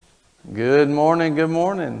Good morning, good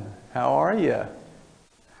morning. How are you?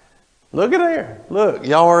 Look at there. Look,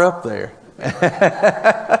 y'all are up there.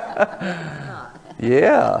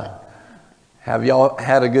 Yeah. Have y'all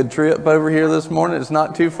had a good trip over here this morning? It's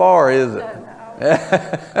not too far, is it?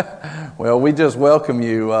 Well, we just welcome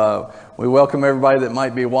you. We welcome everybody that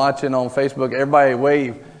might be watching on Facebook. Everybody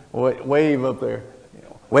wave up there.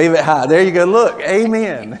 Wave it high. There you go. Look,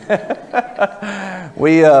 amen.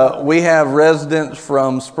 We have residents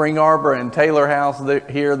from Spring Arbor and Taylor House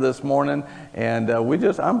here this morning, and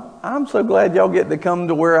I'm so glad y'all get to come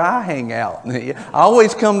to where I hang out. I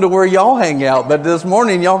always come to where y'all hang out, but this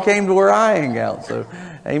morning y'all came to where I hang out. So,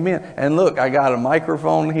 amen. And look, I got a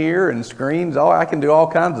microphone here and screens. I can do all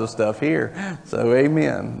kinds of stuff here. So,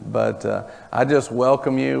 amen. But I just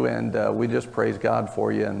welcome you, and we just praise God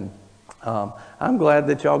for you. And I'm glad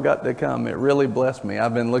that y'all got to come. It really blessed me.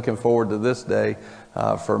 I've been looking forward to this day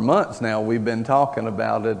for months now. We've been talking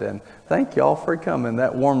about it, and thank y'all for coming.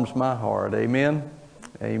 That warms my heart. Amen?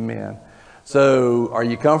 Amen. So, are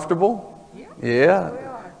you comfortable?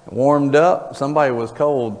 Yeah? Warmed up? Somebody was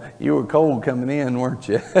cold. You were cold coming in, weren't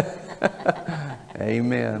you?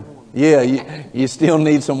 Amen. Yeah, you still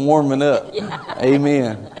need some warming up.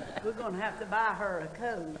 Amen. We're going to have to buy her a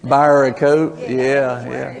coat. Buy her a coat?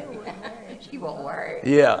 Yeah. She won't wear it.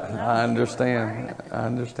 Yeah, I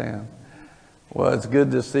understand. Well, it's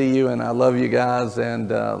good to see you, and I love you guys, and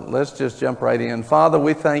let's just jump right in. Father,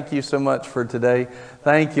 we thank you so much for today.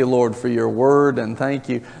 Thank you, Lord, for your word, and thank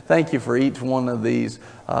you for each one of these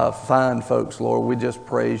fine folks, Lord. We just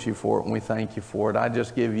praise you for it, and we thank you for it. I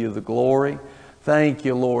just give you the glory. Thank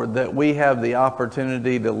you, Lord, that we have the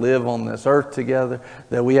opportunity to live on this earth together,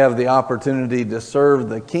 that we have the opportunity to serve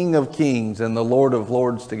the King of Kings and the Lord of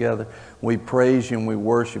Lords together. We praise you and we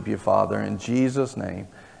worship you, Father, in Jesus' name.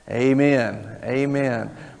 Amen. Amen.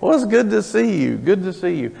 Well, it's good to see you. Good to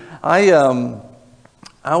see you. I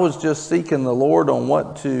was just seeking the Lord on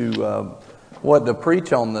what to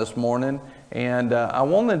preach on this morning, and I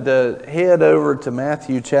wanted to head over to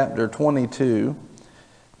Matthew chapter 22.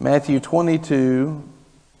 Matthew 22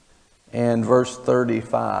 and verse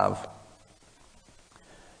 35.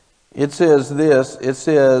 It says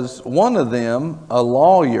this, one of them, a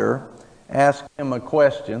lawyer, asked him a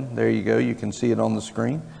question. There you go, you can see it on the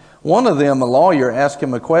screen. One of them, a lawyer, asked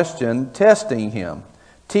him a question, testing him.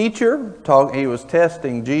 Teacher, he was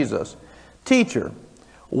testing Jesus. Teacher,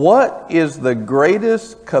 what is the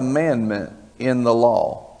greatest commandment in the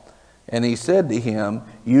law? And he said to him,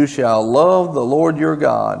 you shall love the Lord your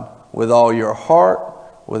God with all your heart,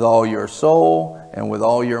 with all your soul, and with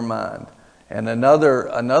all your mind. And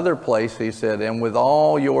another place he said, and with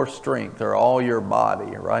all your strength, or all your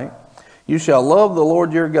body, right? You shall love the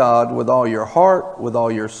Lord your God with all your heart, with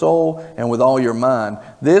all your soul, and with all your mind.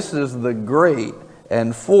 This is the great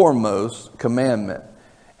and foremost commandment.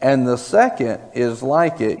 And the second is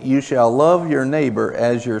like it, you shall love your neighbor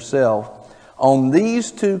as yourself. On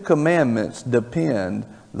these two commandments depend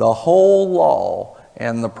the whole law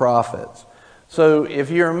and the prophets. So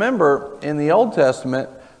if you remember, in the Old Testament,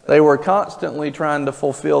 they were constantly trying to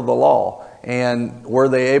fulfill the law. And were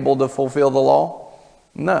they able to fulfill the law?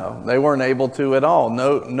 No, they weren't able to at all.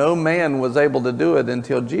 No man was able to do it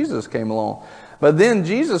until Jesus came along. But then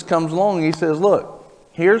Jesus comes along and he says, look,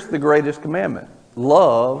 here's the greatest commandment.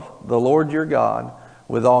 Love the Lord your God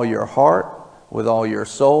with all your heart, with all your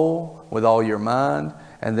soul, with all your mind,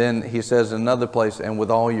 and then he says in another place, and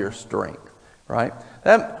with all your strength, right?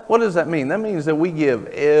 What does that mean? That means that we give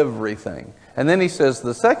everything. And then he says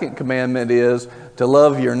the second commandment is to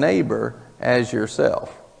love your neighbor as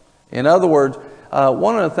yourself. In other words,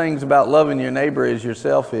 one of the things about loving your neighbor as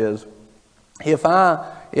yourself is, if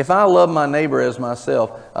I love my neighbor as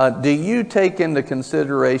myself, do you take into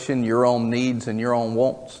consideration your own needs and your own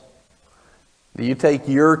wants? Do you take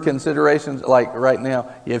your considerations, like right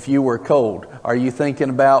now, if you were cold, are you thinking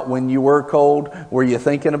about when you were cold, were you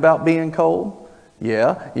thinking about being cold?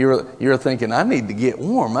 Yeah, you're thinking, I need to get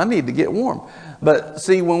warm. But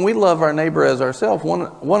see, when we love our neighbor as ourselves,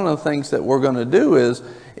 one of the things that we're going to do is,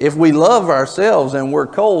 if we love ourselves and we're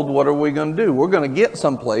cold, what are we going to do? We're going to get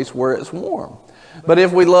someplace where it's warm. But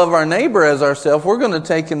if we love our neighbor as ourselves, we're going to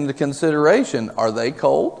take into consideration, are they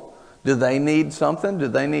cold? Do they need something? Do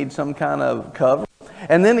they need some kind of cover?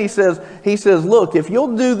 And then he says, look, if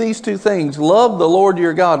you'll do these two things, love the Lord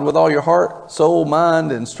your God with all your heart, soul,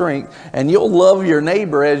 mind, and strength, and you'll love your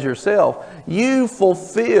neighbor as yourself, you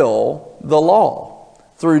fulfill the law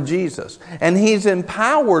through Jesus. And he's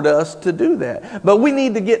empowered us to do that. But we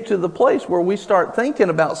need to get to the place where we start thinking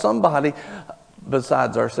about somebody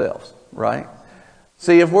besides ourselves, right?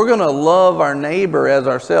 See, if we're going to love our neighbor as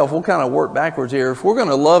ourselves, we'll kind of work backwards here. If we're going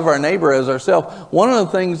to love our neighbor as ourselves, one of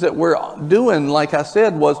the things that we're doing, like I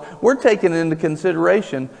said, was we're taking into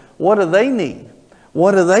consideration, what do they need?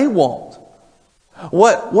 What do they want?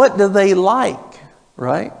 What do they like?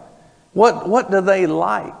 Right? What do they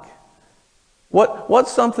like?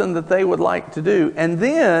 What's something that they would like to do? And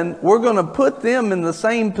then we're going to put them in the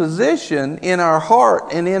same position in our heart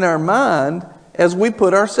and in our mind as we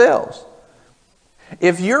put ourselves.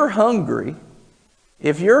 If you're hungry,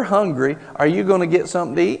 are you going to get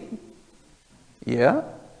something to eat? Yeah.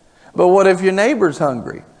 But what if your neighbor's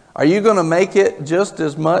hungry? Are you going to make it just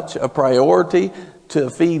as much a priority to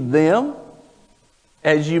feed them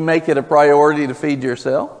as you make it a priority to feed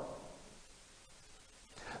yourself?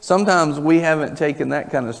 Sometimes we haven't taken that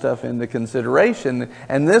kind of stuff into consideration.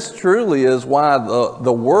 And this truly is why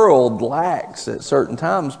the world lacks at certain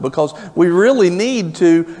times, because we really need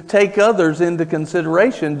to take others into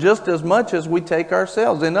consideration just as much as we take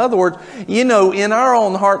ourselves. In other words, in our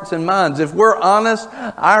own hearts and minds, if we're honest,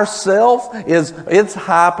 ourself it's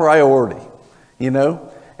high priority,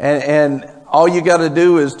 and all you got to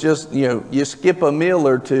do is just, you skip a meal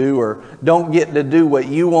or two, or don't get to do what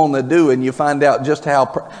you want to do, and you find out just how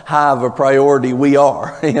high of a priority we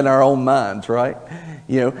are in our own minds, right?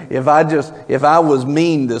 If I was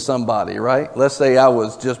mean to somebody, right? Let's say I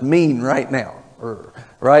was just mean right now,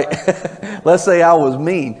 right? Let's say I was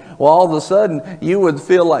mean. Well, all of a sudden you would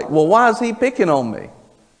feel like, well, why is he picking on me?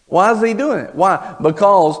 Why is he doing it? Why?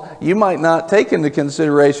 Because you might not take into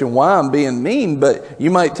consideration why I'm being mean, but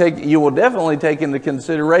you will definitely take into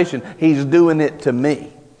consideration he's doing it to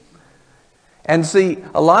me. And see,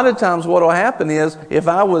 a lot of times what will happen is, if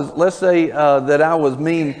I was, let's say that I was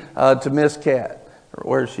mean to Miss Cat.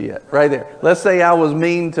 Where's she at? Right there. Let's say I was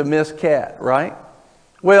mean to Miss Cat, right?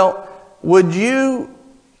 Well, would you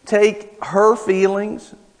take her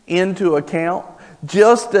feelings into account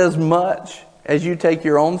just as much as you take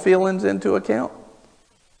your own feelings into account?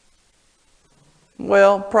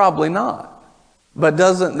 Well, probably not. But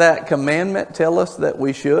doesn't that commandment tell us that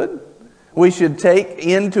we should? We should take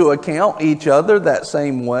into account each other that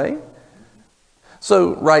same way.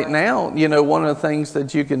 So right now, one of the things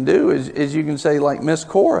that you can do is you can say, like Miss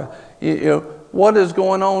Cora, what is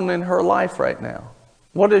going on in her life right now?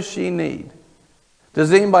 What does she need?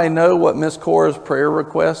 Does anybody know what Miss Cora's prayer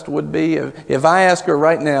request would be? If I ask her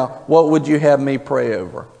right now, what would you have me pray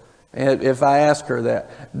over? And if I ask her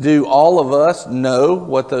that, do all of us know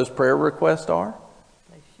what those prayer requests are?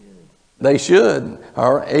 They should.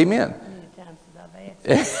 All right. Amen.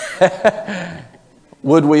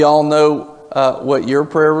 Would we all know what your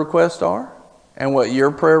prayer requests are? And what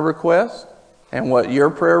your prayer requests? And what your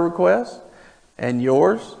prayer requests? And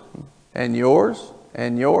yours? And yours?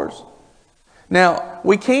 And yours? Now,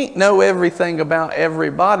 we can't know everything about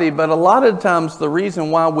everybody, but a lot of times the reason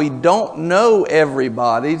why we don't know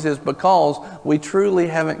everybody's is because we truly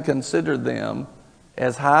haven't considered them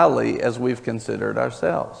as highly as we've considered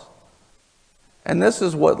ourselves. And this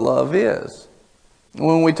is what love is.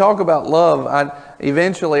 When we talk about love,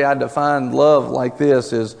 I define love like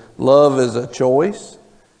this: is love is a choice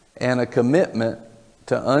and a commitment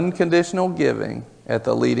to unconditional giving at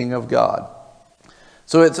the leading of God.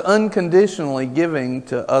 So it's unconditionally giving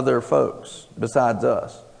to other folks besides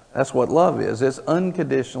us. That's what love is. It's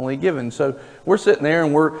unconditionally giving. So we're sitting there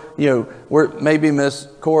and we're maybe Miss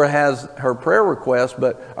Cora has her prayer request,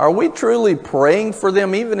 but are we truly praying for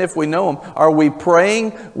them, even if we know them? Are we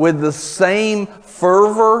praying with the same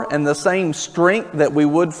fervor and the same strength that we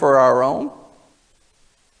would for our own?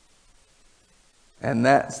 And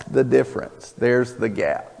that's the difference. There's the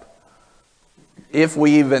gap. If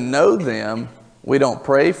we even know them, we don't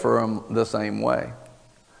pray for them the same way.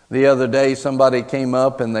 The other day, somebody came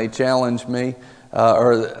up and they challenged me,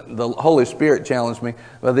 or the Holy Spirit challenged me.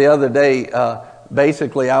 But the other day,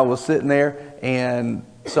 basically, I was sitting there and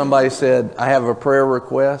somebody said, I have a prayer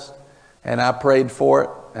request, and I prayed for it,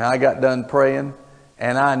 and I got done praying,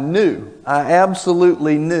 and I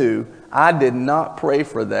absolutely knew I did not pray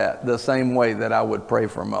for that the same way that I would pray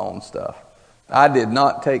for my own stuff. I did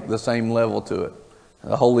not take the same level to it.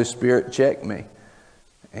 The Holy Spirit checked me.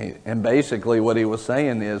 And basically what he was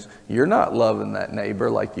saying is, you're not loving that neighbor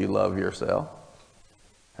like you love yourself.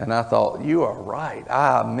 And I thought, you are right.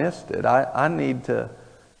 I missed it. I need to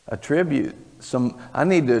attribute some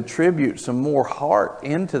more heart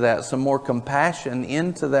into that, some more compassion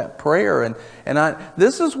into that prayer. And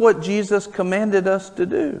this is what Jesus commanded us to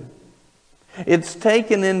do. It's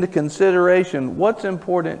taken into consideration what's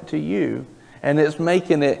important to you, and it's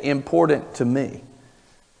making it important to me.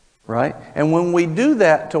 Right? And when we do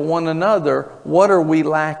that to one another, what are we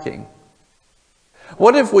lacking?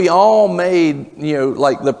 What if we all made,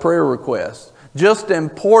 like the prayer request, just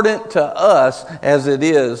important to us as it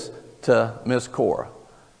is to Miss Cora?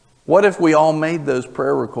 What if we all made those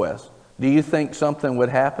prayer requests? Do you think something would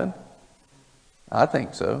happen? I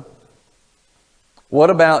think so. What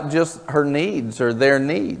about just her needs or their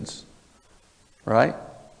needs? Right?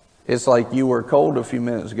 It's like you were cold a few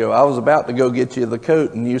minutes ago. I was about to go get you the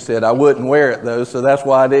coat and you said I wouldn't wear it though, so that's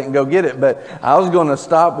why I didn't go get it. But I was going to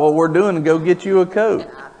stop what we're doing and go get you a coat.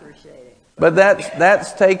 I appreciate it. But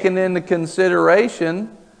that's taking into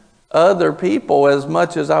consideration other people as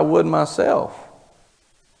much as I would myself.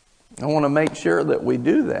 I want to make sure that we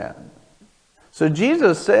do that. So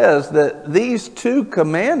Jesus says that these 2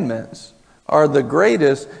 commandments are the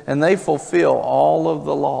greatest and they fulfill all of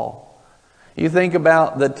the law. You think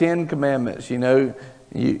about the 10 commandments,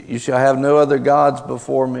 you shall have no other gods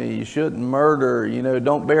before me. You shouldn't murder,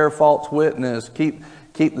 don't bear false witness, keep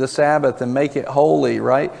the Sabbath and make it holy,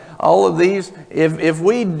 right? All of these, if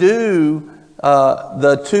we do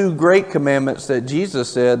the 2 great commandments that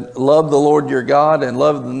Jesus said, love the Lord your God and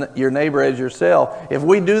love your neighbor as yourself. If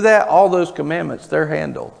we do that, all those commandments, they're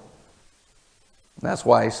handled. That's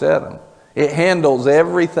why he said them. It handles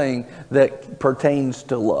everything that pertains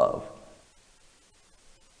to love.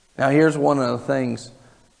 Now here's one of the things,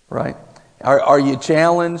 right? Are you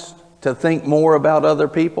challenged to think more about other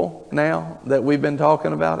people now that we've been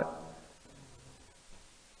talking about it?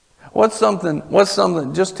 What's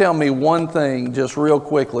something, just tell me one thing just real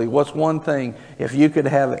quickly. What's one thing, if you could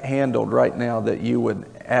have it handled right now, that you would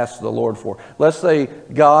ask the Lord for? Let's say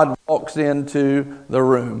God walks into the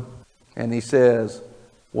room and he says,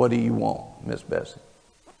 what do you want, Miss Bessie?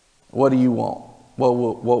 What do you want?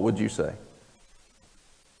 What would you say?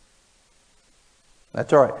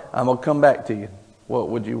 That's all right. I'm going to come back to you. What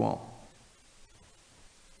would you want?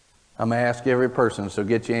 I'm going to ask every person, so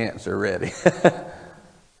get your answer ready.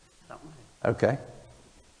 Okay.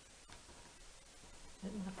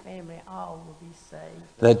 That my family all will be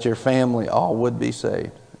saved. That your family all would be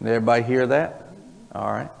saved. Did everybody hear that? All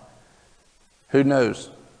right. Who knows?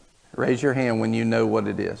 Raise your hand when you know what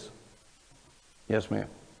it is. Yes, ma'am.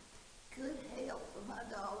 Good health for my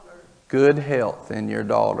daughter. Good health in your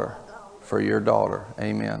daughter. For your daughter.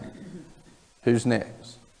 Amen. Who's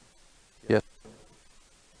next? Yes.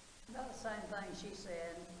 About the same thing she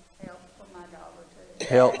said. Health for my daughter too.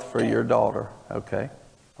 Health for your daughter. Okay.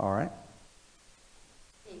 All right.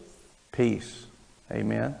 Peace. Peace.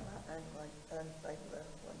 Amen. Unsaved loved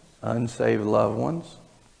ones. Unsaved loved ones.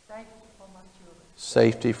 Safety for my children.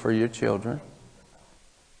 Safety for your children.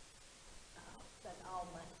 That all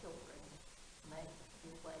my children may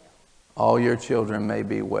be well. All your children may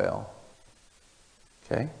be well.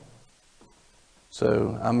 Okay.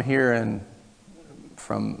 So I'm hearing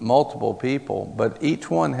from multiple people, but each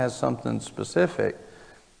one has something specific.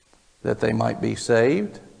 That they might be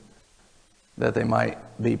saved, that they might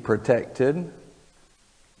be protected,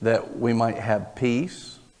 that we might have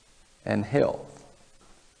peace and health.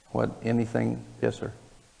 Anything? Yes, sir.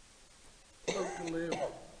 Hope to live.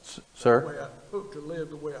 Sir? Hope to live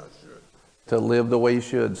the way I should. To live the way you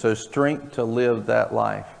should. So strength to live that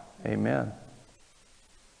life. Amen.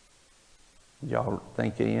 Y'all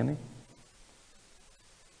think of any?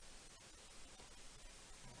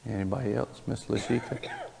 Anybody else? Miss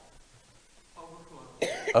Lashika?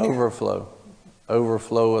 Overflow.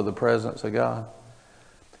 Overflow of the presence of God.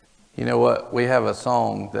 You know what? We have a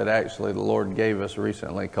song that actually the Lord gave us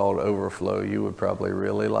recently called Overflow. You would probably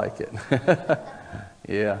really like it.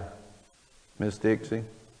 Yeah. Miss Dixie?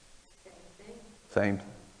 Same.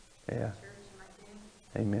 Yeah.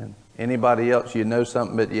 Amen. Anybody else you know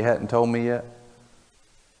something but you hadn't told me yet?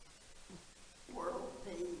 World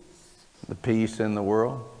peace. The peace in the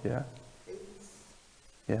world? Yeah. Peace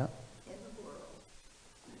Yeah. in the world.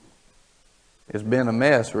 It's been a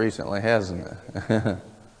mess recently, hasn't it?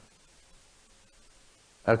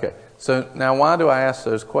 Okay. So now why do I ask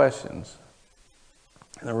those questions?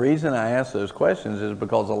 The reason I ask those questions is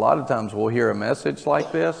because a lot of times we'll hear a message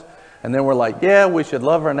like this and then we're like, yeah, we should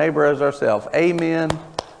love our neighbor as ourselves. Amen.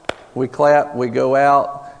 We clap, we go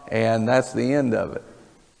out, and that's the end of it.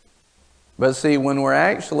 But see, when we're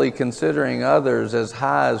actually considering others as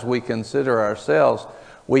high as we consider ourselves,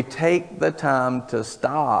 we take the time to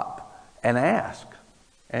stop and ask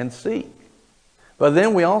and seek. But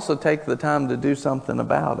then we also take the time to do something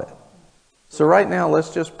about it. So right now,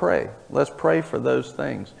 let's just pray. Let's pray for those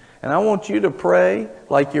things. And I want you to pray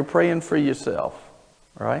like you're praying for yourself.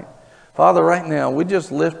 Right? Father, right now, we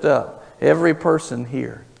just lift up every person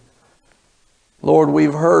here. Lord,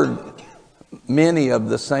 we've heard many of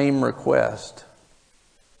the same request.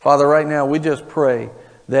 Father, right now, we just pray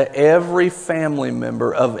that every family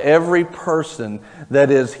member of every person that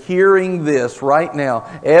is hearing this right now,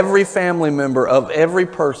 every family member of every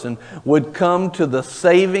person would come to the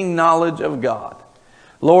saving knowledge of God.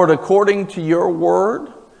 Lord, according to your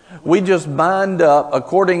word, we just bind up,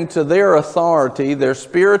 according to their authority, their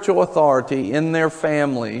spiritual authority in their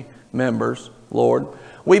family members, Lord,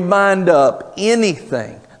 we bind up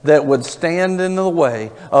anything that would stand in the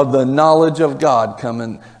way of the knowledge of God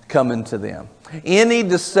coming to them. Any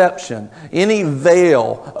deception, any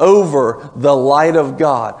veil over the light of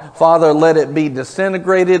God, Father, let it be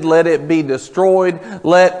disintegrated, let it be destroyed,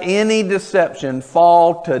 let any deception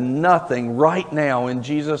fall to nothing right now in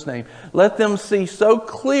Jesus' name. Let them see so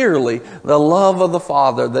clearly the love of the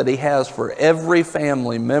Father that He has for every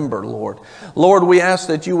family member, Lord. Lord, we ask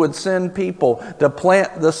that you would send people to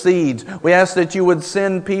plant the seeds. We ask that you would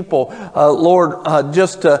send people, Lord,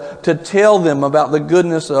 just to tell them about the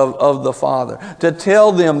goodness of the Father, to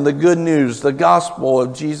tell them the good news, the gospel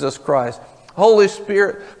of Jesus Christ. Holy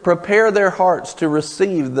Spirit, prepare their hearts to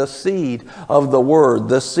receive the seed of the word,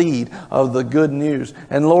 the seed of the good news.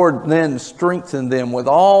 And Lord, then strengthen them with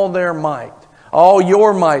all their might, all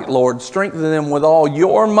your might, Lord. Strengthen them with all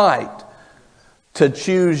your might to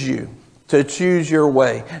choose you, to choose your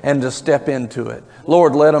way, and to step into it.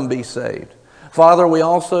 Lord, let them be saved. Father, we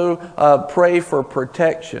also pray for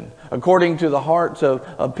protection. According to the hearts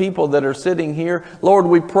of people that are sitting here, Lord,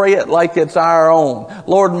 we pray it like it's our own.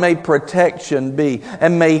 Lord, may protection be,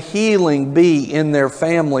 and may healing be in their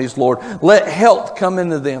families, Lord. Let health come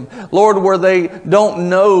into them. Lord, where they don't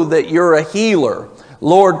know that you're a healer,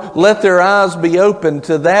 Lord, let their eyes be open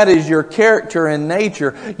to that is your character and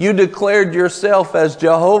nature. You declared yourself as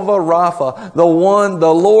Jehovah Rapha, the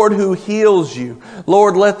Lord who heals you.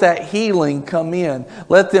 Lord, let that healing come in.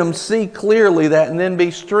 Let them see clearly that and then be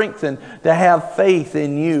strengthened to have faith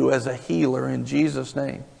in you as a healer in Jesus'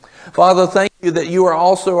 name. Father, thank you that you are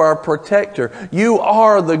also our protector. You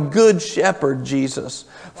are the good shepherd, Jesus.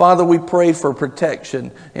 Father, we pray for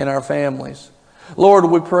protection in our families. Lord,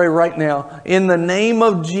 we pray right now, in the name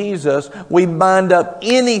of Jesus, we bind up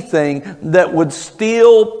anything that would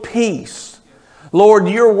steal peace. Lord,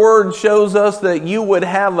 your word shows us that you would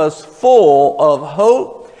have us full of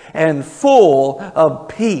hope and full of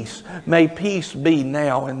peace. May peace be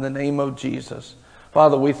now in the name of Jesus.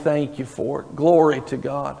 Father, we thank you for it. Glory to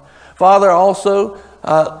God. Father, also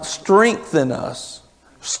strengthen us.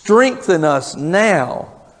 Strengthen us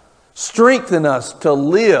now. Strengthen us to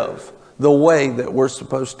live the way that we're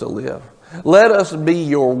supposed to live. Let us be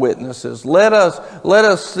your witnesses. Let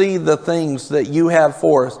us see the things that you have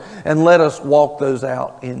for us, and let us walk those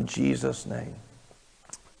out in Jesus' name.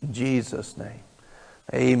 In Jesus' name.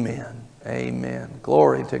 Amen. Amen.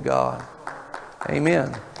 Glory to God.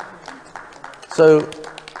 Amen. So,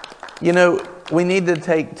 we need to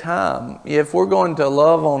take time. If we're going to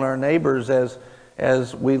love on our neighbors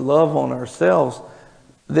as we love on ourselves,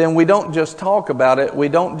 then we don't just talk about it. We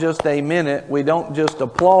don't just amen it. We don't just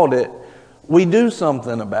applaud it. We do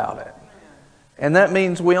something about it. And that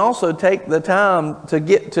means we also take the time to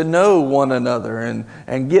get to know one another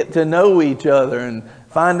and get to know each other and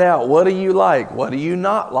find out, what do you like? What do you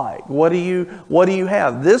not like? What do you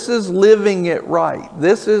have? This is living it right.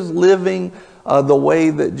 This is living the way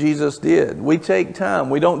that Jesus did. We take time.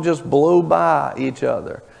 We don't just blow by each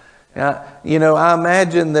other. I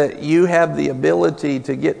imagine that you have the ability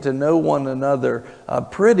to get to know one another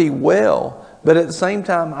pretty well. But at the same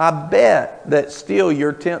time, I bet that still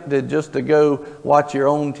you're tempted just to go watch your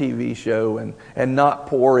own TV show and not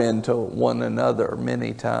pour into one another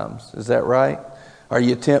many times. Is that right? Are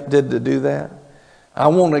you tempted to do that? I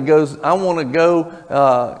want to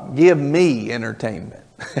go give me entertainment.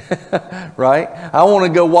 Right? I want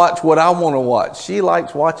to go watch what I want to watch. She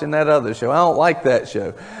likes watching that other show. I don't like that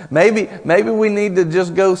show. Maybe we need to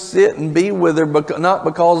just go sit and be with her, not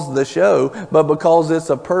because of the show, but because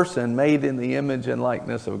it's a person made in the image and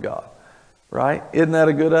likeness of God. Right? Isn't that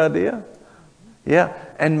a good idea? Yeah.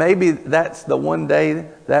 And maybe that's the one day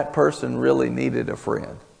that person really needed a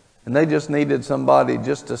friend. And they just needed somebody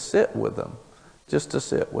just to sit with them. Just to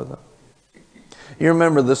sit with them. You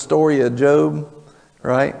remember the story of Job?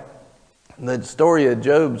 Right? The story of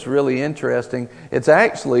Job's really interesting. It's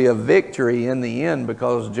actually a victory in the end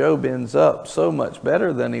because Job ends up so much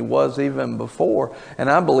better than he was even before. And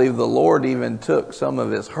I believe the Lord even took some of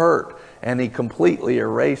his hurt and he completely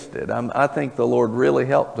erased it. I think the Lord really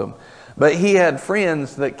helped him. But he had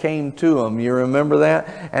friends that came to him. You remember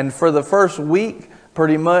that? And for the first week,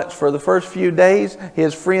 pretty much for the first few days,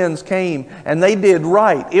 his friends came and they did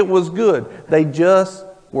right. It was good. They just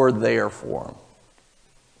were there for him.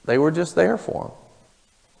 They were just there for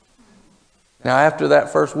him. Now, after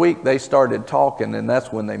that first week, they started talking, and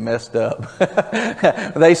that's when they messed up.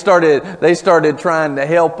 They started trying to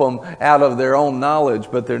help them out of their own knowledge,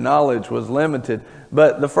 but their knowledge was limited.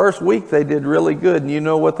 But the first week, they did really good. And you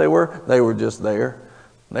know what they were? They were just there.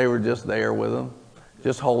 They were just there with him,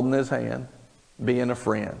 just holding his hand, being a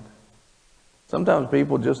friend. Sometimes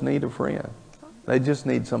people just need a friend. They just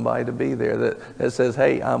need somebody to be there that says,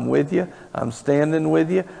 hey, I'm with you. I'm standing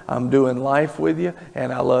with you. I'm doing life with you,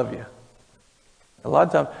 and I love you. A lot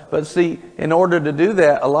of times, but see, in order to do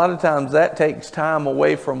that, a lot of times that takes time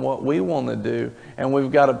away from what we want to do, and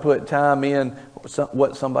we've got to put time in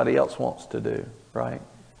what somebody else wants to do, right?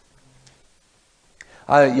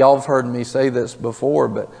 Y'all have heard me say this before,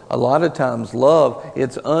 but a lot of times love,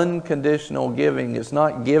 it's unconditional giving. It's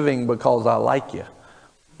not giving because I like you.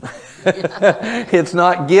 It's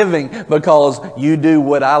not giving because you do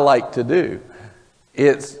what I like to do.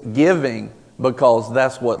 It's giving because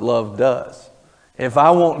that's what love does. If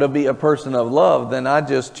I want to be a person of love, then I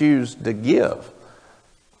just choose to give.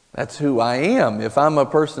 That's who I am. If I'm a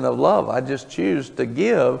person of love, I just choose to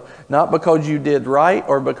give, not because you did right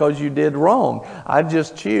or because you did wrong. I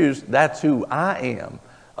just choose, that's who I am.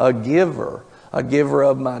 A giver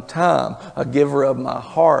of my time, a giver of my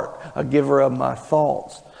heart, a giver of my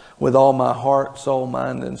thoughts, with all my heart, soul,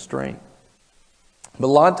 mind, and strength. But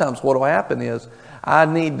a lot of times what will happen is, I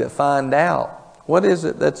need to find out, what is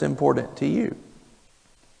it that's important to you?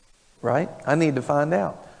 Right? I need to find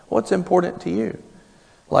out what's important to you.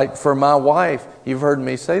 Like for my wife, you've heard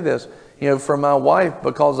me say this, for my wife,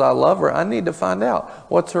 because I love her, I need to find out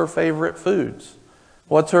what's her favorite foods.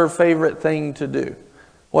 What's her favorite thing to do?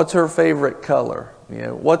 What's her favorite color?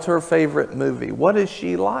 What's her favorite movie? What does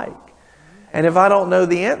she like? And if I don't know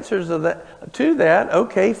the answers to that,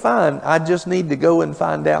 okay, fine. I just need to go and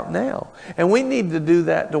find out now. And we need to do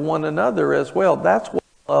that to one another as well. That's what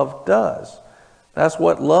love does. That's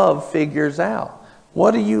what love figures out.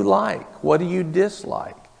 What do you like? What do you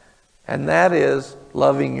dislike? And that is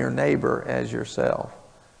loving your neighbor as yourself.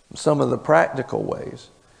 Some of the practical ways.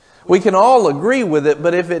 We can all agree with it,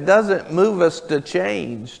 but if it doesn't move us to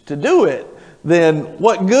change, to do it, then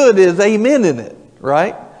what good is amen in it,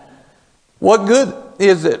 right? What good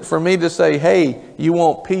is it for me to say, hey, you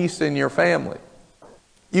want peace in your family?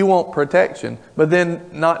 You want protection, but then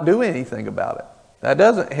not do anything about it? That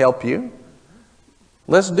doesn't help you.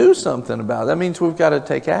 Let's do something about it. That means we've got to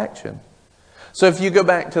take action. So if you go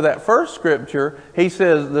back to that first scripture, he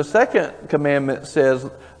says, the second commandment says,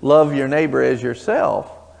 love your neighbor as yourself.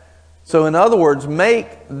 So in other words, make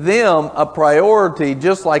them a priority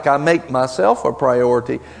just like I make myself a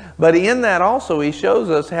priority. But in that also, he shows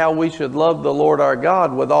us how we should love the Lord our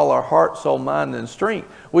God with all our heart, soul, mind, and strength.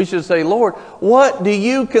 We should say, Lord, what do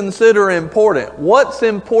you consider important? What's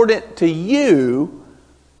important to you?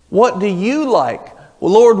 What do you like?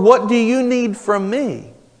 Well, Lord, what do you need from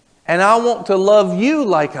me? And I want to love you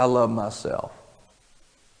like I love myself.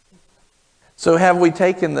 So have we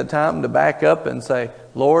taken the time to back up and say,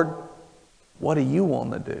 Lord, what do you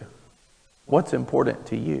want to do? What's important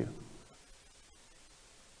to you?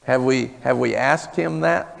 Have we asked him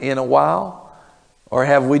that in a while? Or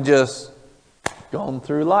have we just gone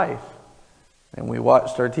through life and we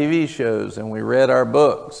watched our TV shows and we read our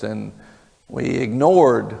books and we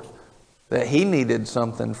ignored that he needed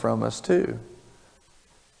something from us too?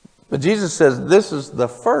 But Jesus says this is the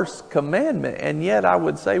first commandment, and yet I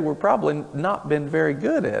would say we're probably not been very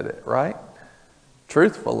good at it, right?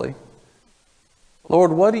 Truthfully.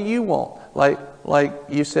 Lord, what do you want? Like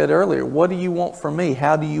you said earlier, what do you want from me?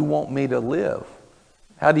 How do you want me to live?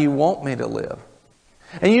 How do you want me to live?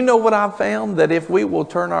 And you know what I've found? That if we will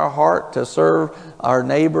turn our heart to serve our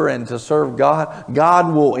neighbor and to serve God,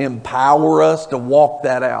 God will empower us to walk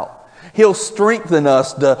that out. He'll strengthen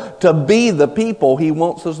us to be the people He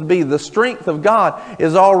wants us to be. The strength of God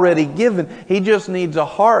is already given. He just needs a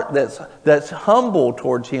heart that's humble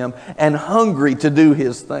towards Him and hungry to do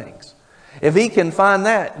His things. If he can find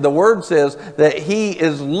that, the Word says that He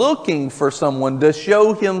is looking for someone to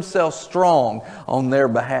show Himself strong on their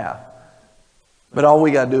behalf. But all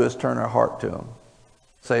we got to do is turn our heart to Him.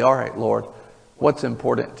 Say, all right, Lord, what's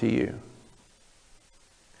important to you?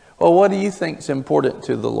 Well, what do you think is important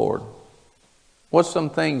to the Lord? What's some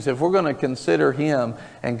things, if we're going to consider Him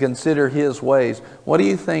and consider His ways, what do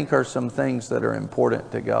you think are some things that are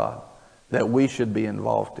important to God that we should be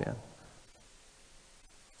involved in?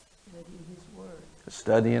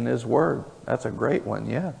 Studying His Word. That's a great one,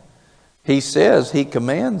 yeah. He says, He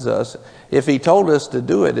commands us. If He told us to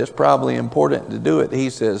do it, it's probably important to do it. He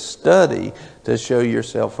says, study to show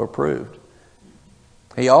yourself approved.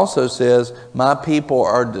 He also says, my people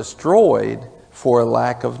are destroyed for a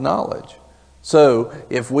lack of knowledge. So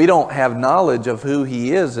if we don't have knowledge of who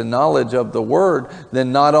He is and knowledge of the Word,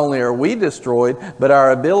 then not only are we destroyed, but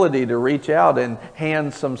our ability to reach out and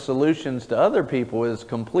hand some solutions to other people is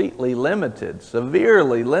completely limited,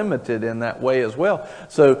 severely limited in that way as well.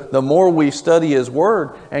 So the more we study His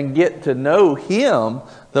Word and get to know Him,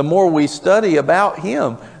 the more we study about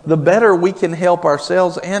Him, the better we can help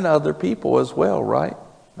ourselves and other people as well, right?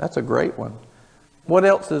 That's a great one. What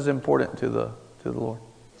else is important to the Lord?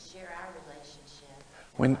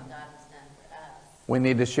 What God has done for us. We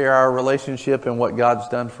need to share our relationship and what God's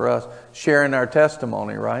done for us. Sharing our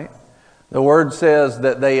testimony, right? The Word says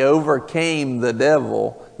that they overcame the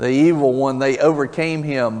devil, the evil one. They overcame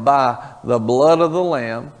him by the blood of the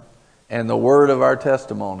Lamb and the word of our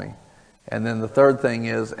testimony. And then the third thing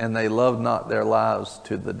is, and they loved not their lives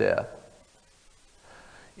to the death.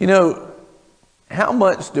 You know, how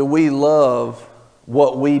much do we love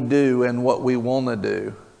what we do and what we want to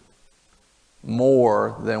do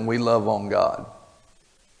more than we love on God?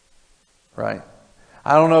 Right?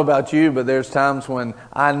 I don't know about you, but there's times when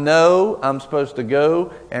I know I'm supposed to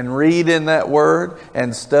go and read in that Word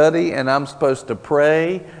and study, and I'm supposed to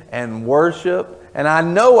pray and worship, and I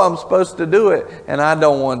know I'm supposed to do it, and I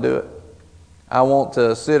don't want to do it. I want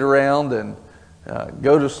to sit around and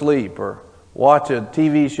go to sleep or watch a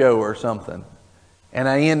TV show or something, and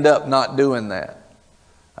I end up not doing that.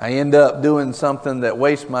 I end up doing something that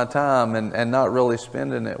wastes my time and not really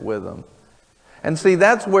spending it with them. And see,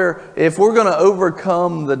 that's where, if we're going to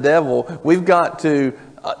overcome the devil, we've got to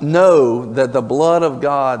know that the blood of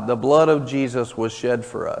God, the blood of Jesus was shed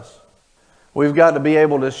for us. We've got to be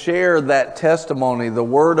able to share that testimony, the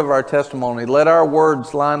word of our testimony. Let our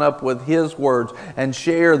words line up with His words and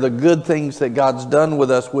share the good things that God's done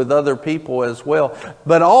with us with other people as well.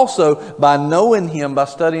 But also, by knowing Him, by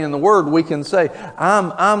studying the Word, we can say,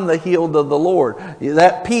 I'm the healed of the Lord.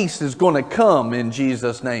 That peace is going to come in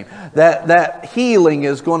Jesus' name. That healing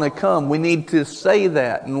is going to come. We need to say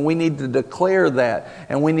that, and we need to declare that,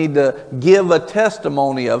 and we need to give a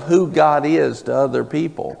testimony of who God is to other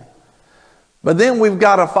people. But then we've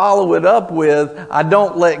got to follow it up with, I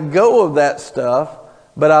don't let go of that stuff,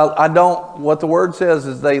 but I don't, what the Word says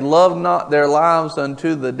is they love not their lives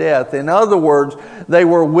unto the death. In other words, they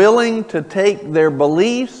were willing to take their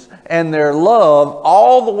beliefs and their love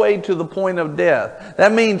all the way to the point of death.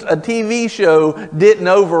 That means a TV show didn't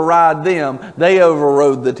override them. They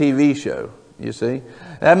overrode the TV show, you see.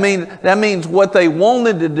 That means what they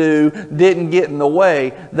wanted to do didn't get in the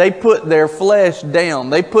way. They put their flesh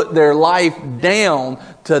down. They put their life down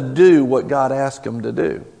to do what God asked them to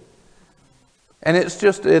do. And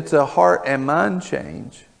it's a heart and mind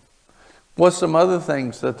change. What's some other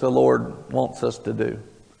things that the Lord wants us to do?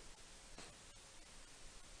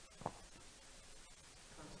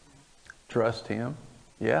 Trust Him.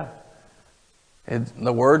 Yeah.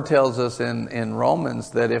 The Word tells us in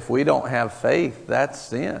Romans that if we don't have faith, that's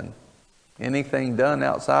sin. Anything done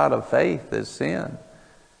outside of faith is sin.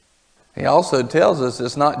 He also tells us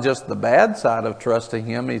it's not just the bad side of trusting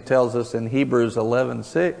Him. He tells us in Hebrews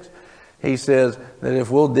 11:6, he says that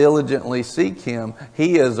if we'll diligently seek Him,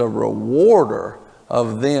 He is a rewarder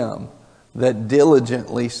of them that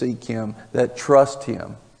diligently seek Him, that trust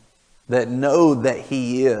Him, that know that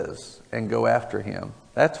He is and go after Him.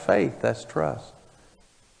 That's faith. That's trust.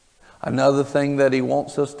 Another thing that He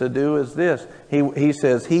wants us to do is this. He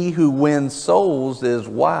says, He who wins souls is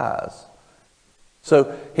wise.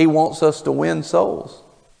 So He wants us to win souls.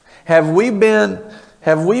 Have we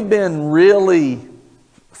been really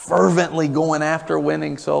fervently going after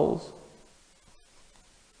winning souls?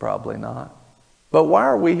 Probably not. But why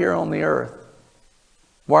are we here on the earth?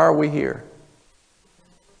 Why are we here?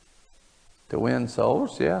 To win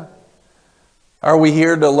souls, yeah. Are we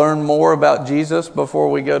here to learn more about Jesus before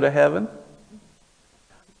we go to heaven?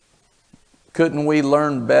 Couldn't we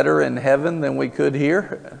learn better in heaven than we could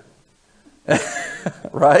here?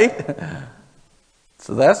 Right?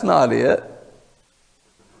 So that's not it.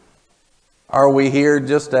 Are we here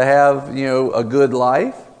just to have, a good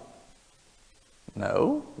life?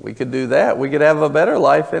 No, we could do that. We could have a better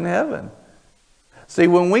life in heaven. See,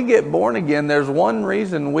 when we get born again, there's one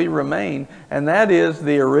reason we remain, and that is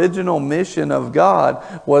the original mission of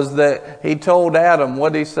God was that He told Adam,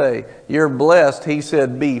 what did He say? You're blessed. He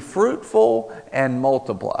said, be fruitful and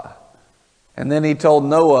multiply. And then He told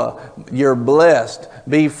Noah, you're blessed.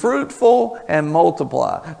 Be fruitful and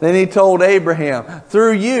multiply. Then He told Abraham,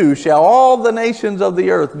 through you shall all the nations of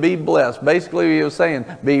the earth be blessed. Basically, He was saying,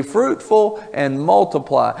 be fruitful and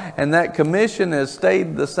multiply. And that commission has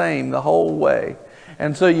stayed the same the whole way.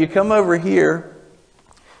 And so you come over here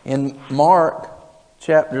in Mark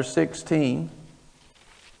chapter 16.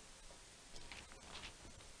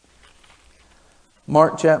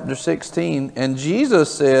 Mark chapter 16. And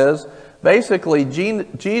Jesus says, basically,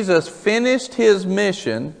 Jesus finished his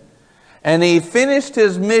mission, and he finished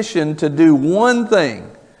his mission to do one thing,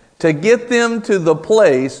 to get them to the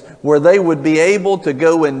place where they would be able to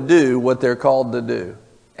go and do what they're called to do.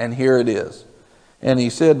 And here it is. And he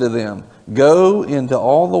said to them, go into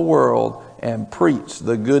all the world and preach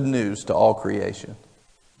the good news to all creation.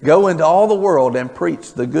 Go into all the world and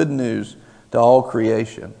preach the good news to all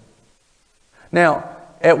creation. Now,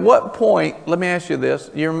 at what point, let me ask you this.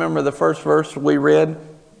 You remember the first verse we read?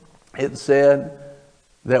 It said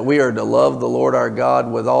that we are to love the Lord our God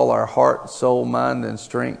with all our heart, soul, mind, and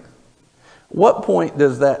strength. What point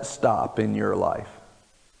does that stop in your life?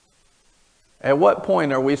 At what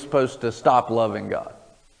point are we supposed to stop loving God?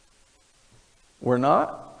 We're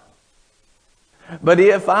not. But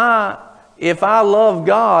if I love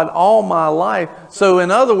God all my life, so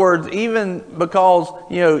in other words, even because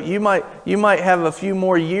you might have a few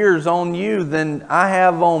more years on you than I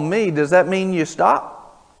have on me, does that mean you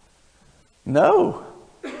stop? No.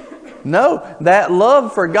 No, that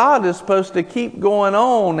love for God is supposed to keep going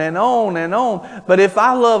on and on and on. But if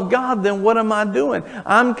I love God, then what am I doing?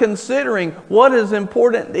 I'm considering what is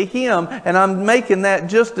important to Him, and I'm making that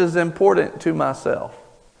just as important to myself.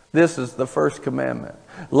 This is the first commandment.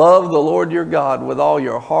 Love the Lord your God with all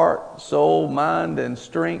your heart, soul, mind, and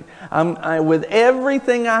strength. With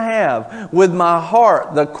everything I have, with my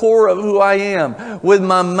heart, the core of who I am, with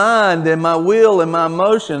my mind and my will and my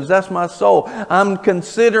emotions, that's my soul. I'm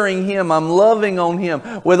considering Him. I'm loving on Him.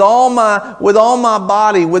 With all my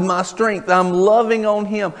body, with my strength, I'm loving on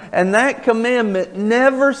Him. And that commandment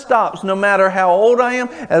never stops, no matter how old I am,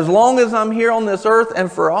 as long as I'm here on this earth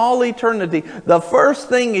and for all eternity. The first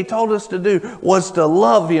thing He told us to do was to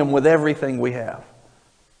love Him with everything we have.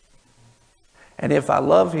 And if I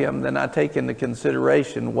love Him, then I take into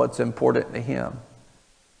consideration what's important to Him.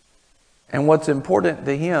 And what's important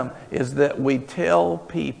to Him is that we tell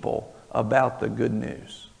people about the good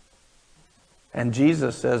news. And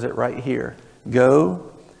Jesus says it right here.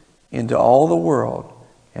 Go into all the world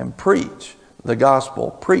and preach the gospel.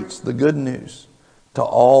 Preach the good news to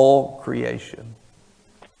all creation.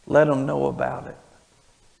 Let them know about it.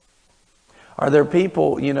 Are there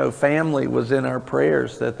people, family was in our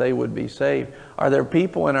prayers that they would be saved. Are there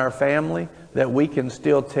people in our family that we can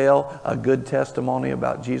still tell a good testimony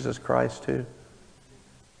about Jesus Christ to?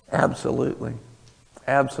 Absolutely.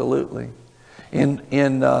 Absolutely.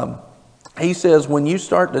 He says when you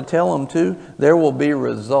start to tell them to, there will be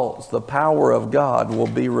results. The power of God will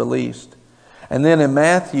be released. And then in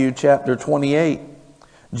Matthew chapter 28,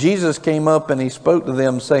 Jesus came up and He spoke to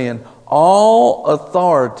them saying, all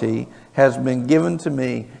authority has been given to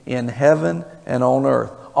me in heaven and on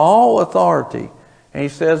earth. All authority. And He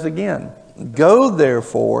says again, go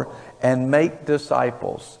therefore and make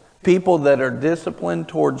disciples. People that are disciplined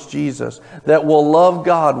towards Jesus, that will love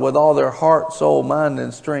God with all their heart, soul, mind,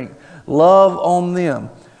 and strength. Love on them.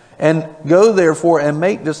 And go therefore and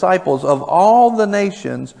make disciples of all the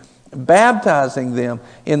nations, baptizing them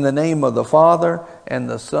in the name of the Father and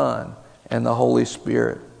the Son and the Holy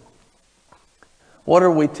Spirit. What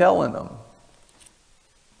are we telling them?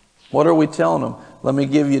 What are we telling them? Let me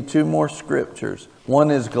give you two more scriptures.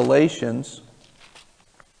 One is Galatians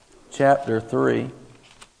chapter 3.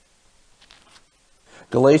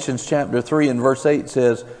 Galatians chapter 3 and verse 8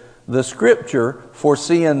 says, the scripture,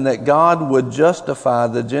 foreseeing that God would justify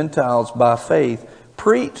the Gentiles by faith,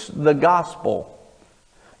 preached the gospel.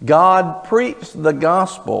 God preached the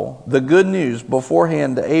gospel, the good news,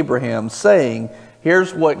 beforehand to Abraham, saying,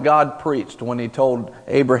 here's what God preached when He told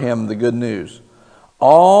Abraham the good news.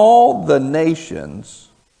 All the nations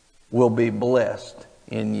will be blessed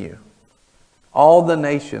in you. All the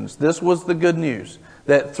nations. This was the good news.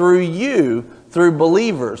 That through you, through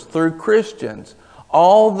believers, through Christians,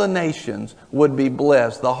 all the nations would be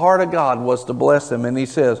blessed. The heart of God was to bless them. And He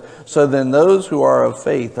says, so then those who are of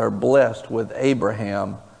faith are blessed with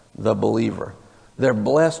Abraham the believer. They're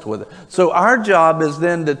blessed with it. So our job is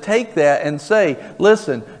then to take that and say,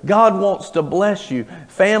 listen, God wants to bless you.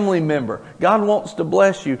 Family member, God wants to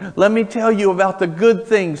bless you. Let me tell you about the good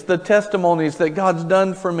things, the testimonies that God's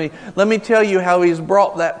done for me. Let me tell you how He's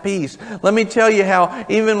brought that peace. Let me tell you how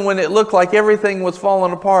even when it looked like everything was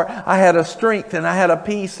falling apart, I had a strength and I had a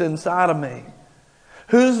peace inside of me.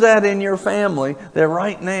 Who's that in your family that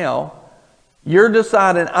right now you're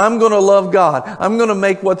deciding, I'm going to love God. I'm going to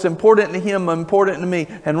make what's important to Him important to me.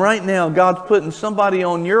 And right now, God's putting somebody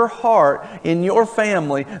on your heart in your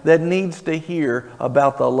family that needs to hear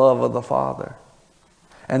about the love of the Father.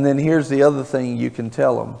 And then here's the other thing you can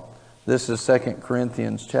tell them. This is 2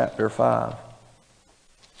 Corinthians chapter 5.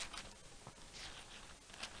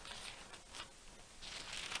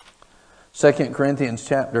 2 Corinthians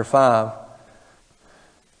chapter 5.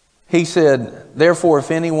 He said, therefore, if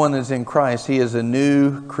anyone is in Christ, he is a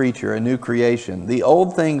new creature, a new creation. The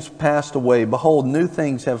old things passed away. Behold, new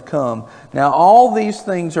things have come. Now all these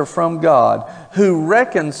things are from God, who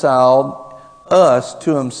reconciled us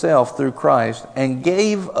to himself through Christ and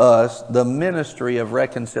gave us the ministry of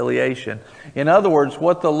reconciliation. In other words,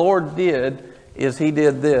 what the Lord did is he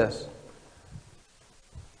did this.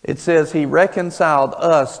 It says he reconciled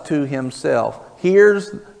us to himself. Here's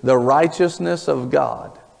the righteousness of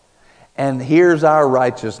God. And here's our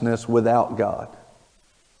righteousness without God.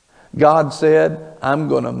 God said, I'm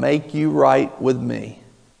going to make you right with me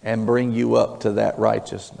and bring you up to that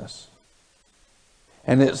righteousness.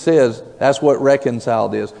 And it says, that's what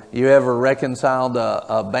reconciled is. You ever reconciled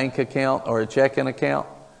a bank account or a checking account?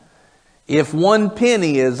 If one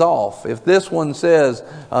penny is off, if this one says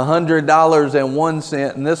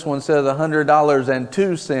 $100.01 and this one says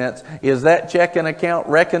 $100.02, is that checking account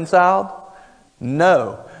reconciled?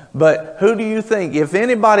 No. But who do you think? If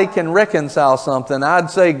anybody can reconcile something,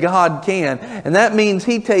 I'd say God can. And that means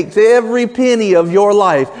he takes every penny of your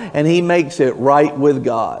life and he makes it right with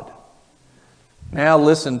God. Now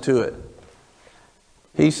listen to it.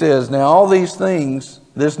 He says, now all these things,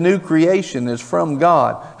 this new creation is from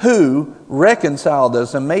God, who reconciled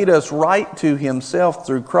us and made us right to himself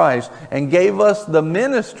through Christ and gave us the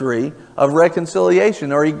ministry of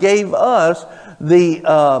reconciliation, or he gave us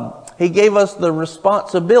the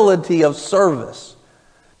responsibility of service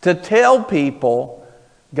to tell people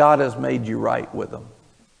God has made you right with them.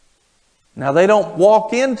 Now, they don't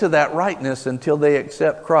walk into that rightness until they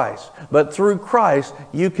accept Christ. But through Christ,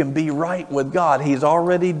 you can be right with God. He's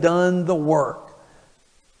already done the work.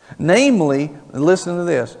 Namely, listen to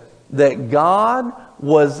this, that God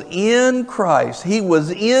was in Christ. He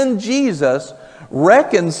was in Jesus,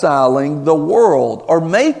 reconciling the world, or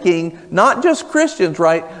making not just Christians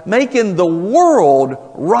right, making the world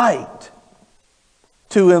right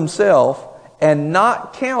to himself and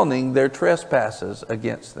not counting their trespasses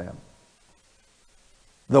against them.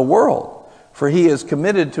 The world, for he has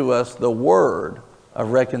committed to us the word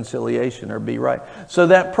of reconciliation, or be right. So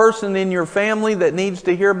that person in your family that needs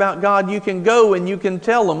to hear about God, you can go and you can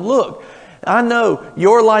tell them, look, I know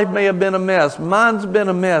your life may have been a mess. Mine's been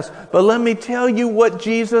a mess. But let me tell you what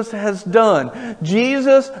Jesus has done.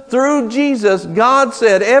 Through Jesus, God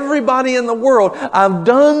said, everybody in the world, I've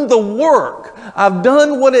done the work. I've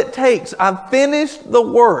done what it takes. I've finished the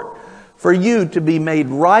work for you to be made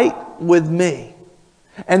right with me.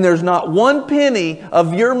 And there's not one penny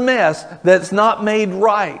of your mess that's not made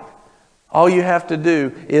right. All you have to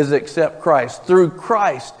do is accept Christ. Through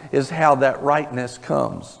Christ is how that rightness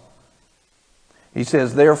comes. He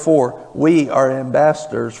says, therefore, we are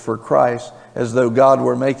ambassadors for Christ, as though God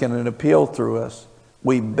were making an appeal through us.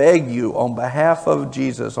 We beg you on behalf of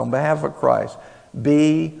Jesus, on behalf of Christ,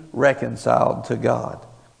 be reconciled to God.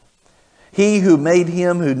 He who made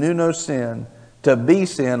him who knew no sin to be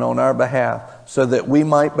sin on our behalf, so that we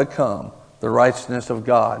might become the righteousness of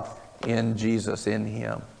God in Jesus, in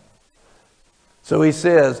him. So he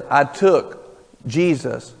says, I took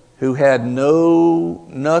Jesus, who had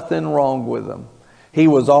nothing wrong with him. He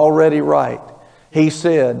was already right. He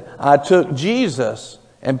said, I took Jesus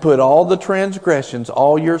and put all the transgressions,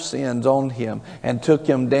 all your sins on him, and took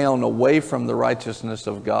him down away from the righteousness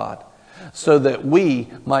of God, so that we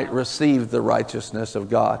might receive the righteousness of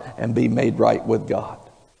God and be made right with God.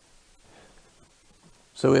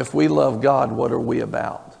 So if we love God, what are we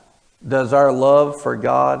about? Does our love for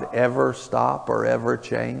God ever stop or ever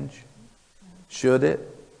change? Should it?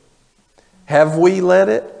 Have we let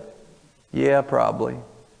it? Yeah, probably.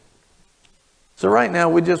 So right now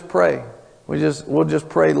we just pray. We'll just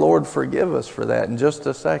pray, Lord, forgive us for that in just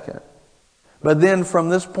a second. But then from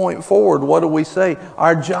this point forward, what do we say?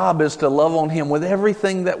 Our job is to love on him with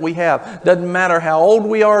everything that we have. Doesn't matter how old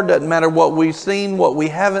we are. Doesn't matter what we've seen, what we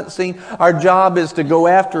haven't seen. Our job is to go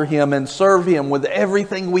after him and serve him with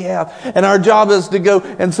everything we have. And our job is to go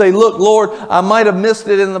and say, look, Lord, I might have missed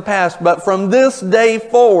it in the past, but from this day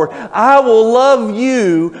forward, I will love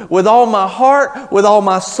you with all my heart, with all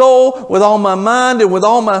my soul, with all my mind, and with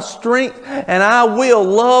all my strength. And I will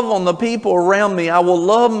love on the people around me. I will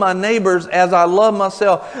love my neighbors as I love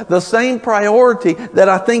myself. The same priority that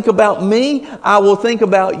I think about me, I will think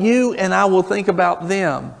about you, and I will think about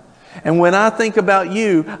them. And when I think about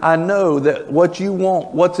you, I know that what you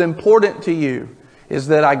want, what's important to you, is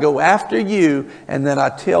that I go after you and that I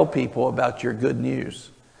tell people about your good news.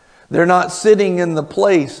 They're not sitting in the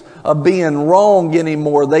place of being wrong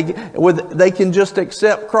anymore. They can just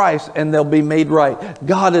accept Christ and they'll be made right.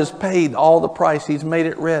 God has paid all the price. He's made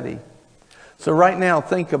it ready. So right now,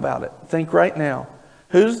 think about it. Think right now.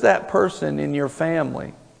 Who's that person in your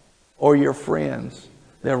family or your friends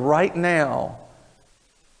that right now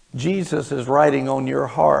Jesus is writing on your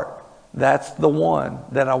heart? That's the one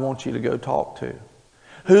that I want you to go talk to.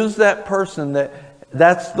 Who's that person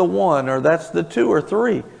that's the one, or that's the two or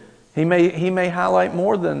three? He may highlight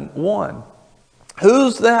more than one.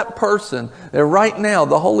 Who's that person that right now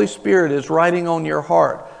the Holy Spirit is writing on your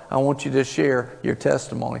heart? I want you to share your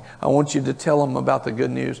testimony. I want you to tell them about the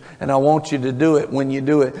good news. And I want you to do it. When you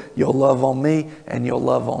do it, you'll love on me and you'll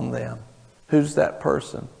love on them. Who's that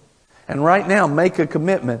person? And right now, make a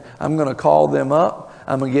commitment. I'm going to call them up.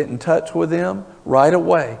 I'm going to get in touch with them right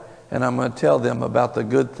away. And I'm going to tell them about the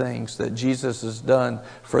good things that Jesus has done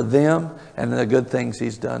for them and the good things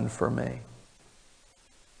He's done for me.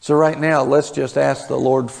 So right now, let's just ask the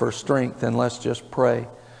Lord for strength and let's just pray.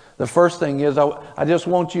 The first thing is, I just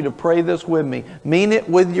want you to pray this with me. Mean it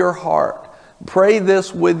with your heart. Pray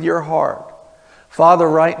this with your heart. Father,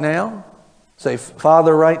 right now, say,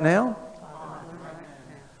 Father, right now,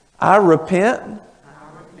 I repent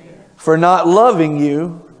for not loving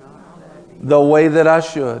you the way that I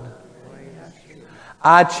should.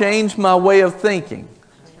 I change my way of thinking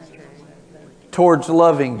towards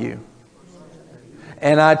loving you.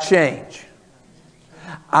 And I change.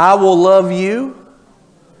 I will love you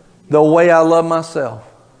the way I love myself.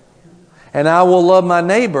 And I will love my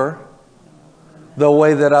neighbor the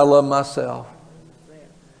way that I love myself.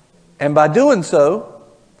 And by doing so,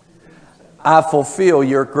 I fulfill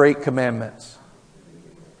your great commandments.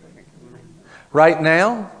 Right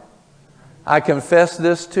now, I confess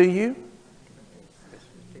this to you,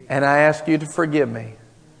 and I ask you to forgive me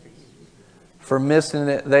for missing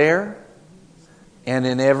it there and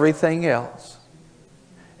in everything else.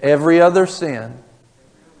 Every other sin,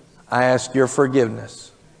 I ask your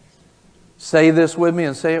forgiveness. Say this with me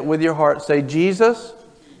and say it with your heart. Say, Jesus,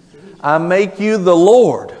 I make you the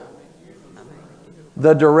Lord,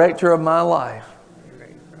 the director of my life.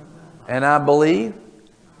 And I believe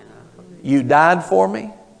you died for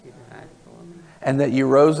me and that you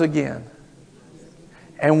rose again.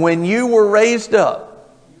 And when you were raised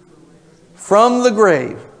up from the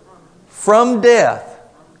grave, from death,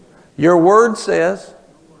 your word says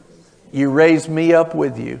you raised me up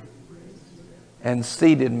with you and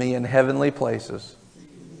seated me in heavenly places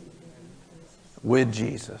with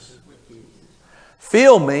Jesus.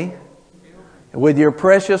 Fill me with your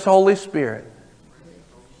precious Holy Spirit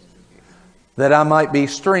that I might be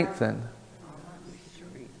strengthened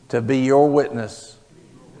to be your witness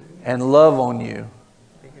and love on you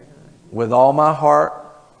with all my heart,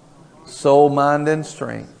 soul, mind, and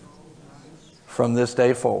strength from this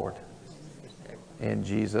day forward. In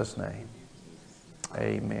Jesus' name.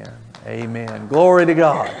 Amen. Amen. Glory to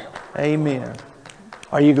God. Amen.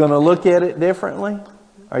 Are you going to look at it differently?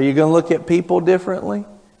 Are you going to look at people differently?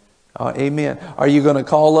 Amen. Are you going to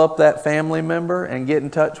call up that family member and get in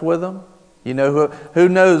touch with them? You know, who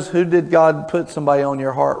knows, who did God put somebody on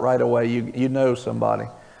your heart right away? You know somebody.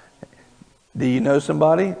 Do you know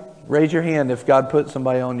somebody? Raise your hand if God put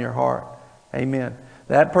somebody on your heart. Amen.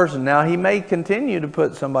 That person. Now, He may continue to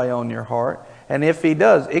put somebody on your heart. And if He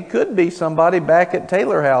does, it could be somebody back at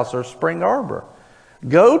Taylor House or Spring Arbor.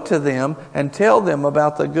 Go to them and tell them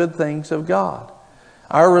about the good things of God.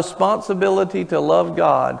 Our responsibility to love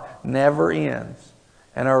God never ends.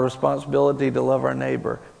 And our responsibility to love our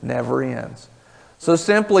neighbor never ends. So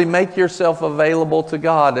simply make yourself available to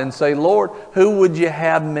God and say, Lord, who would you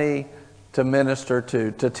have me to minister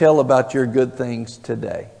to tell about your good things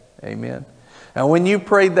today? Amen. And when you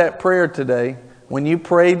prayed that prayer today, when you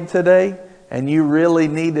prayed today, and you really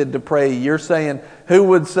needed to pray, you're saying, who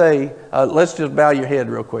would say, let's just bow your head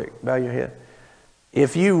real quick. Bow your head.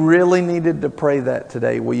 If you really needed to pray that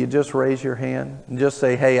today, will you just raise your hand and just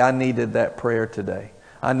say, hey, I needed that prayer today.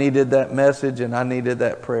 I needed that message and I needed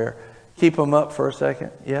that prayer. Keep them up for a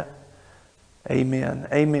second. Yeah. Amen.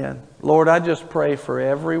 Amen. Lord, I just pray for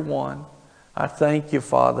everyone. I thank you,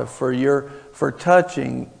 Father, for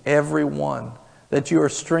touching everyone, that you are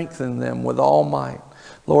strengthening them with all might.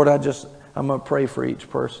 Lord, I'm going to pray for each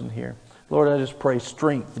person here. Lord, I just pray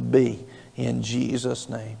strength be in Jesus'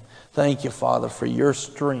 name. Thank you, Father, for your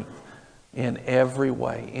strength in every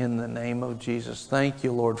way in the name of Jesus. Thank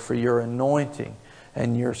you, Lord, for your anointing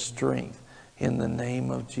and your strength in the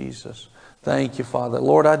name of Jesus. Thank you, Father.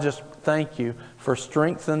 Lord, I just thank you for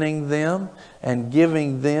strengthening them and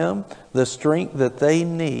giving them the strength that they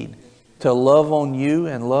need to love on you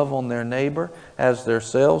and love on their neighbor as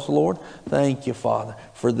themselves, Lord. Thank you, Father,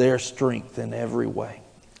 for their strength in every way.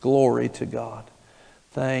 Glory to God.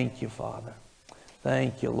 Thank you, Father.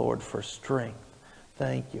 Thank you, Lord, for strength.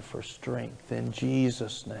 Thank you for strength in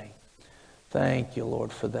Jesus' name. Thank you,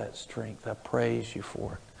 Lord, for that strength. I praise you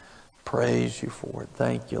for it. Praise you for it.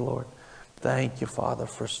 Thank you, Lord. Thank you, Father,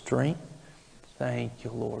 for strength. Thank you,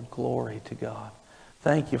 Lord. Glory to God.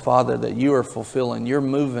 Thank you, Father, that you are fulfilling. You're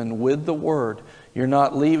moving with the Word. You're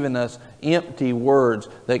not leaving us empty words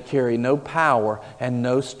that carry no power and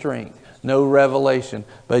no strength, no revelation.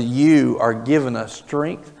 But you are giving us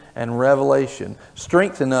strength and revelation.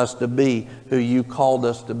 Strengthen us to be who you called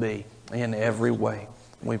us to be in every way.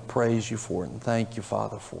 We praise you for it and thank you,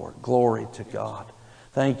 Father, for it. Glory to God.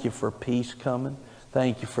 Thank you for peace coming.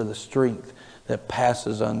 Thank you for the strength that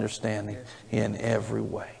passes understanding in every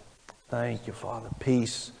way. Thank you, Father.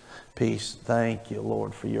 Peace, peace. Thank you,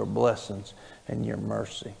 Lord, for your blessings and your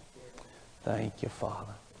mercy. Thank you,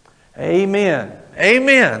 Father. Amen.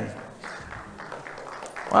 Amen.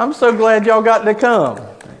 Well, I'm so glad y'all got to come.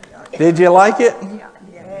 Did you like it?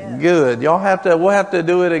 Good. We'll have to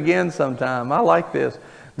do it again sometime. I like this.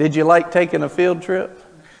 Did you like taking a field trip?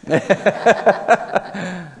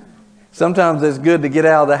 Sometimes it's good to get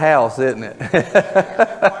out of the house, isn't it?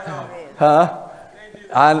 Huh?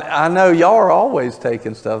 I know y'all are always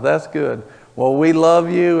taking stuff. That's good. Well, we love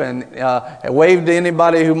you, and wave to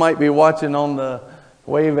anybody who might be watching on the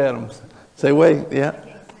wave at them. Say wave, yeah.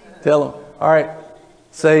 Tell them. All right.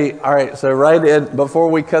 Say, all right. So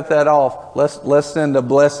before we cut that off, let's send a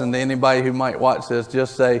blessing to anybody who might watch this.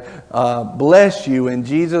 Just say, bless you in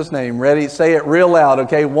Jesus' name. Ready? Say it real loud.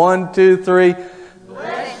 Okay. 1, 2, 3.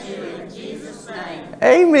 Bless you in Jesus' name.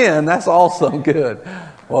 Amen. That's awesome. Good.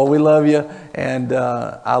 Well, we love you, and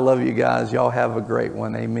I love you guys. Y'all have a great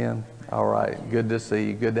one. Amen. All right. Good to see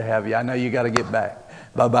you. Good to have you. I know you got to get back.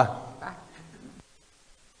 Bye-bye.